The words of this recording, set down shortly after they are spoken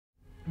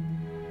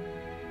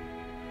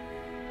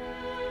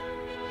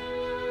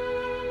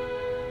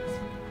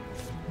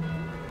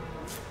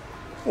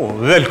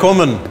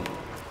Välkommen!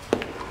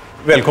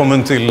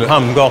 Välkommen till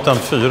Hamngatan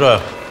 4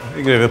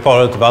 i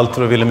greveparet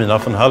Walter och Wilhelmina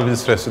von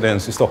Hallwyls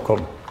residens i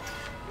Stockholm.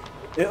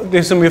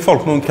 Det som i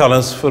folkmun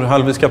kallas för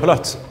Hallwylska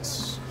palatset.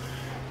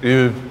 Det är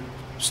ju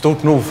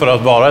stort nog för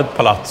att vara ett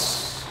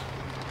palats.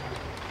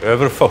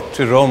 Över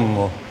 40 rum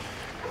och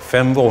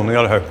 5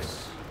 våningar högt.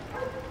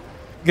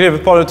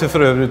 Greveparet är för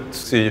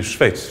övrigt i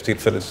Schweiz för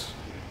tillfället.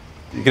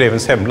 I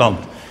grevens hemland.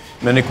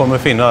 Men ni kommer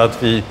finna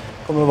att vi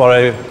kommer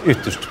vara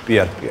ytterst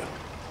behjälpliga.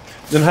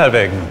 Den här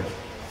vägen,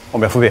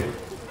 om jag får veta.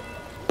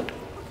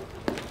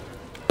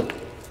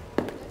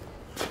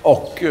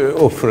 Och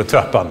upp för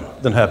trappan,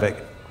 den här vägen.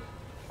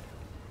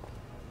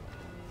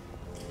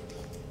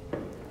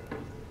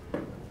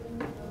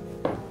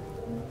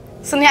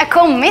 Så ni har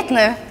kommit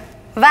nu.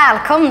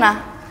 Välkomna.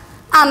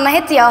 Anna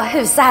heter jag,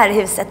 husa här i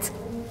huset.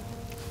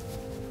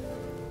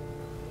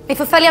 Vi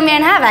får följa med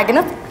den här vägen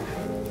upp.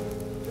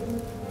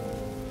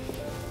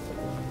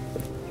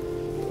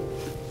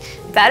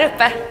 Där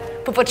uppe,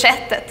 på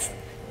porträttet,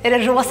 är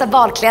den rosa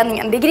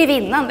balklänningen. Det är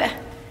grevinnan det.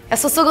 Ja,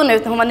 så såg hon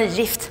ut när hon var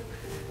nygift.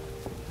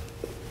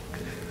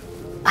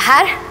 Och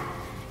här,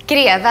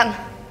 greven.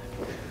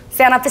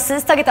 Så han har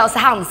precis tagit av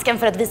sig handsken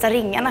för att visa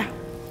ringarna.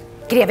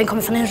 Greven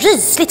kommer från en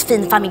rysligt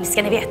fin familj,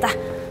 ska ni veta.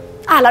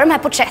 Alla de här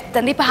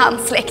porträtten, det är på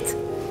hans släkt.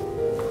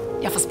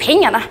 Ja, fast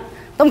pengarna,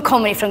 de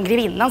kommer ifrån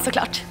grevinnan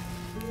såklart.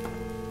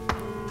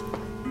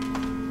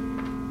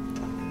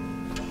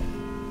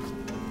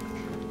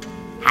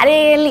 Här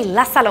är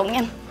lilla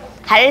salongen.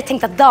 Här är det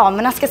tänkt att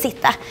damerna ska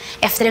sitta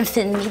efter en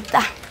fin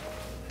middag.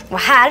 Och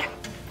här...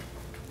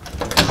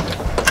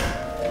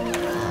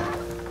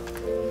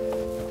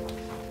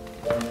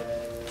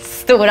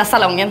 stora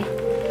salongen.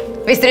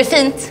 Visst är det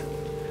fint?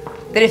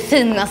 Det är det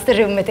finaste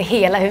rummet i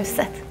hela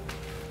huset.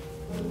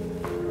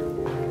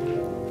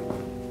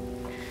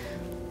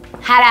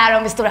 Här är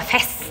de vid stora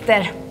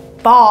fester,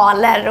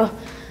 baler och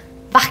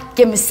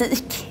vacker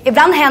musik.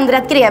 Ibland händer det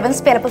att greven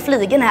spelar på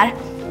flygen här,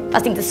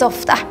 fast inte så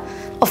ofta.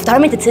 Ofta har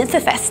de inte tid för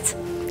fest.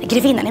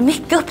 Grevinnan är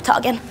mycket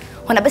upptagen.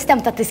 Hon har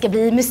bestämt att det ska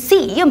bli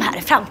museum här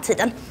i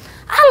framtiden.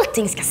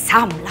 Allting ska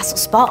samlas och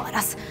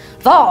sparas.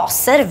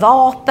 Vaser,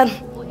 vapen.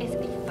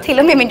 Till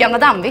och med min gamla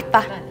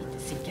dammvippa.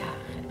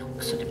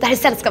 Det här är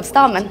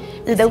sällskapsdamen,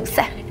 Ida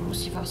Ose. Det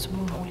måste ju vara så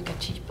många olika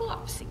typer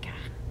av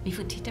cigarr. Vi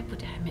får titta på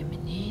det här med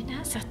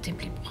menyerna så att det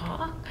blir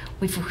bra.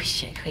 Och vi får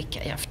skicka.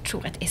 Jag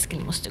tror att Eskil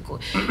måste gå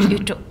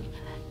ut och...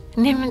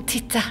 Nej men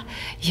titta.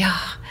 Ja,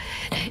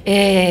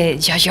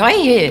 jag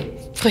är ju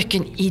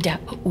fröken Ida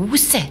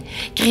Ose,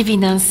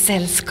 grevinnans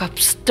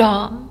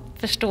sällskapsdam.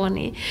 Förstår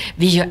ni?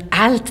 Vi gör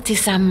allt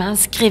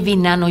tillsammans,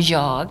 grevinnan och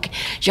jag.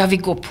 Ja, vi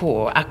går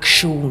på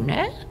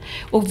auktioner.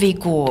 Och vi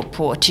går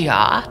på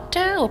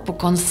teater och på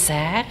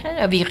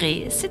konserter. Och vi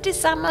reser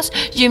tillsammans,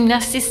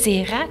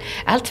 gymnastiserar.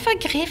 Allt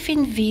vad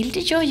grevin vill, det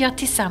gör jag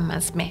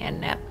tillsammans med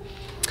henne.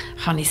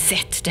 Har ni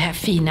sett det här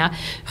fina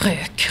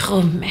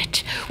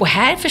rökrummet? Och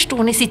här,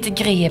 förstår ni, sitter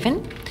greven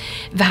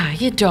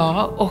varje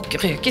dag och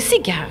röker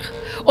cigarr.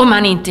 Om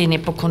man inte är inne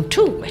på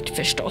kontoret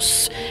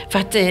förstås. För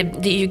att det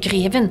är ju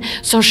greven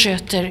som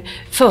sköter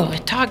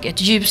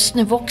företaget,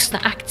 Ljusne Vuxna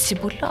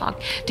aktiebolag.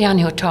 Det har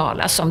ni hört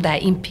talas om, det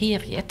här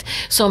imperiet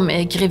som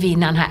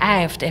grevinnan har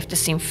ärvt efter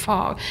sin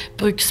far,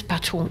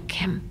 brukspatron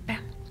Kempe.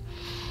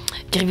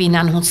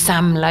 Grevinnan, hon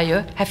samlar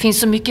ju. Här finns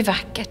så mycket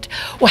vackert.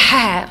 Och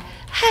här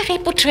är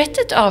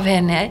porträttet av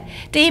henne.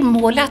 Det är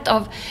målat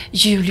av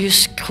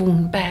Julius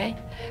Kronberg.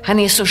 Han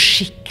är så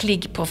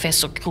skicklig,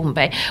 professor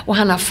Kronberg. Och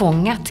han har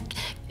fångat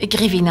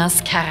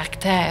grevinnans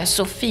karaktär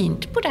så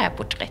fint på det här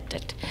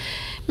porträttet.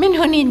 Men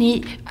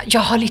hörni,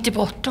 jag har lite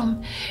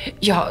bråttom.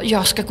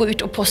 Jag ska gå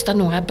ut och posta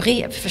några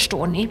brev,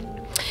 förstår ni.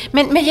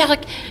 Men jag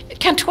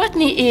kan tro att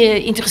ni är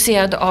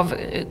intresserade av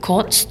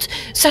konst.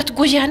 Så att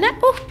gå gärna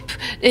upp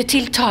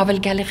till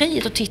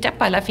tavelgalleriet och titta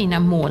på alla fina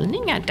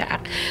målningar där.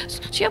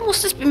 Så jag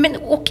måste... Men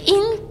åk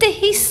inte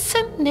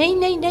hissen.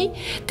 Nej.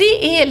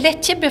 Det är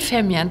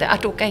lättjebefrämjande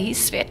att åka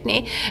hiss, vet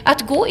ni.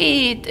 Att gå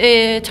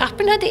i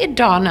trapporna, det är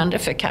danande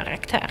för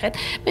karaktären.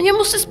 Men jag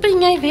måste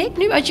springa iväg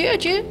nu. Adjö.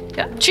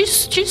 Ja,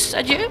 kyss,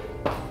 adjö.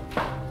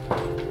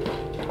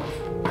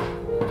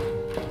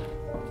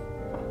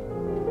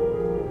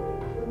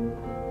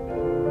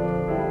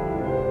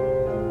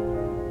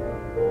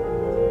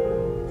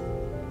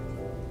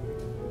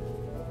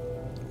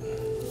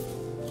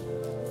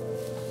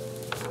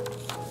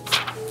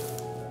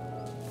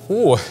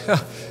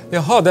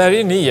 Jaha, där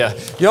är ni.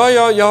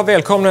 Ja,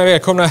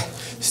 välkomna.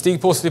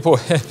 Stig på.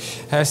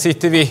 Här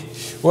sitter vi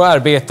och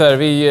arbetar.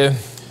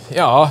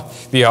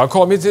 Vi har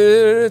kommit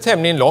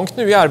tämligen långt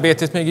nu i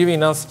arbetet med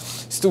grevinnans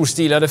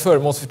storstilade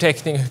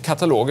föremålsförteckning,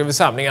 katalog över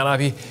samlingarna.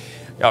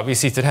 Vi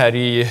sitter här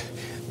i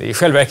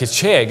själva verket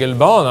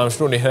kägelbanan,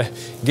 förstår ni.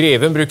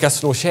 Greven brukar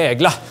slå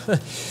kägla.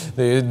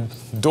 Det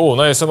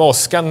dånar ju som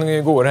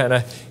åskan går här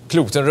när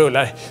kloten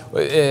rullar.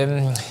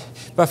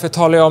 Varför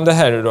talar jag om det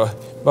här nu då?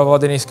 Vad var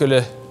det ni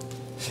skulle...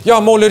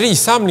 Ja,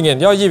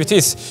 målerisamlingen. Ja,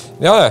 givetvis.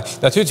 Ja,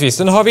 naturligtvis.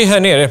 Den har vi här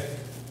nere.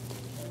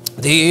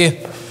 Det är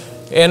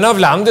en av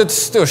landets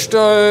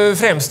största och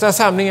främsta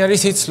samlingar i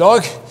sitt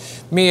slag.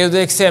 med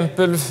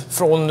exempel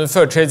från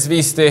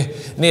företrädesvis det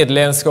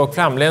nederländska och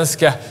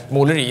flamländska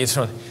måleriet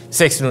från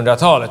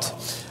 1600-talet.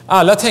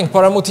 Alla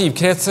tänkbara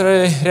motivkretsar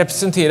är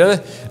representerade.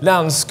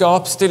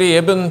 Landskap,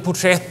 stilleben,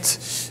 porträtt,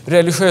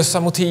 religiösa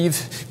motiv,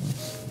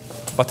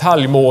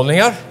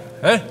 bataljmålningar.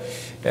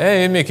 Det är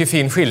en mycket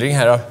fin skildring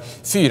här av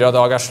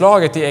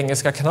 4-dagarslaget i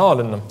Engelska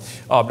kanalen.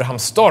 Abraham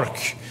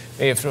Stork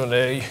är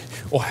från...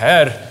 Och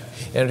här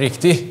en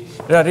riktig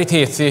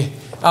raritet i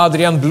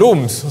Adrian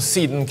Bloms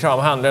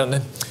sidenkramhandlaren.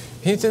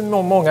 Det finns inte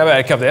många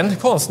verk av den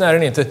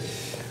konstnären inte.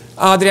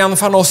 Adrian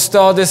van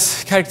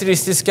Ostades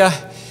karaktäristiska...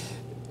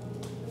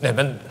 Nej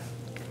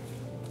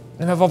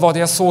men vad var det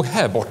jag såg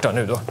här borta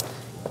nu då?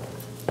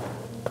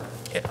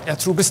 Jag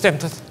tror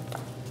bestämt att...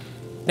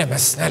 Nej men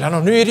snälla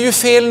nån, nu är det ju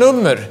fel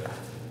nummer.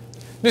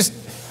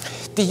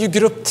 Det är ju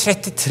grupp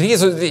 33,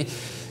 så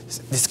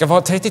det ska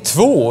vara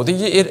 32.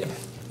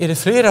 Är det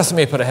flera som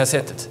är på det här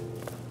sättet?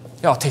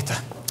 Ja, titta.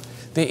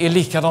 Det är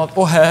likadant.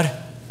 Och här...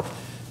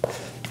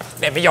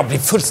 Nej men jag blir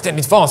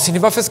fullständigt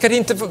vansinnig. Varför ska det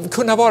inte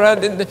kunna vara...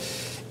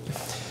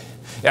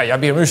 Ja, jag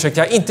ber om ursäkt,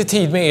 jag har inte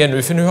tid med er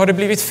nu, för nu har det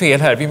blivit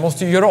fel här. Vi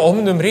måste ju göra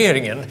om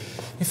numreringen.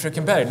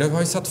 Fröken Berglöf har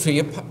ju satt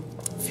fel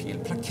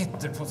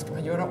plaketter på. Ska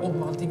man göra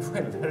om allting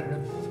själv här?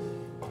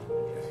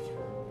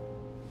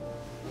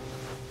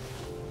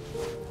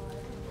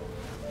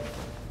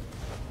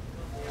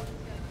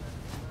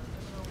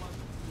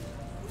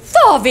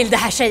 Vad vill det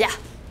här säga?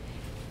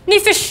 Ni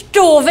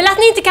förstår väl att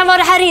ni inte kan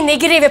vara här inne i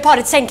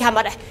greveparets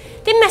sängkammare?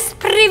 Det mest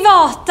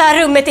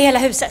privata rummet i hela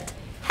huset.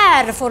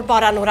 Här får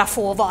bara några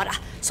få vara.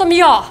 Som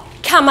jag,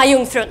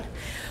 kammarjungfrun.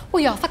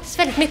 Och jag har faktiskt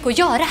väldigt mycket att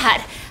göra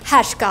här.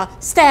 Här ska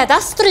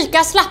städas,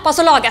 strykas, lappas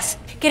och lagas.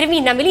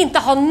 Grevinnan vill inte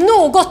ha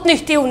något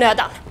nytt i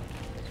onödan.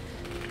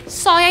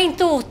 Sa jag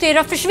inte åt er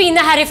att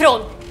försvinna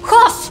härifrån?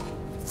 Schas!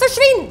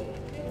 Försvinn!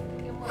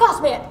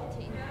 Schas med er!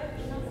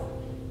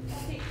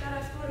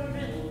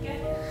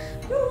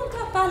 Jo, hon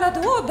tappade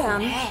alla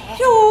dåben.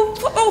 Jo,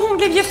 och hon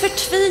blev ju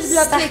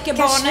förtvivlad, tycker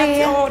barnet.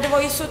 Ja, det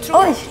var ju så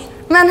tråkigt. Oj,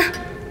 men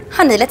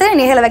har ni letat er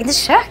ner hela vägen till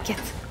köket?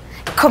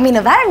 Kom in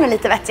och värm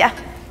lite, vet jag.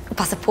 Och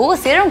passa på att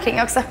se er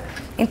omkring också.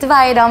 Inte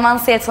varje dag man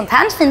ser ett sånt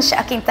här fint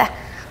kök, inte.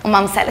 Och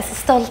mamma är så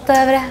stolt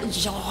över det.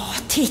 Ja,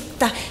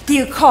 titta. Det är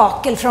ju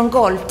kakel från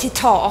golv till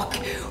tak.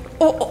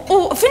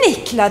 Och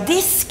förnicklad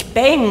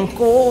diskbänk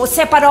och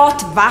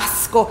separat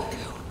vask och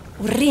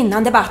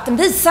rinnande vatten.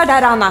 Visar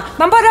där, Anna.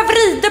 Man bara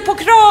vrider på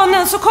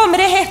kranen så kommer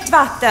det hett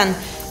vatten.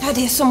 Ja,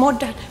 det är så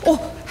modernt. Och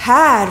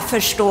här,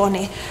 förstår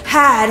ni,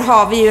 här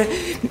har vi ju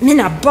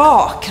mina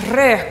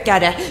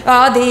bakrökare.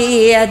 Ja,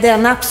 det är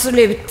den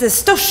absolut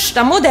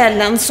största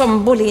modellen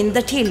som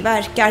Bolinder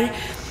tillverkar.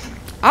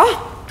 Ja,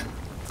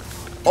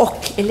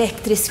 och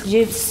elektrisk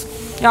ljus.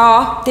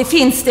 Ja, det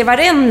finns det i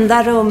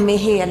varenda rum i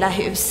hela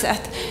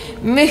huset.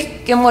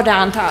 Mycket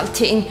modernt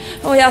allting.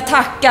 Och jag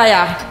tackar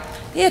jag.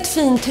 Det är ett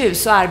fint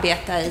hus att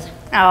arbeta i.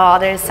 Ja,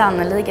 det är det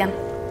sannoliken.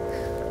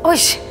 Oj,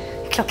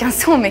 klockan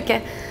så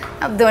mycket.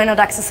 Ja, då är det nog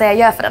dags att säga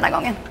ja för denna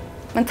gången.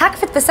 Men tack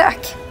för ett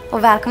besök.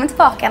 Och välkommen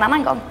tillbaka en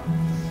annan gång.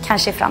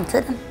 Kanske i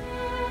framtiden.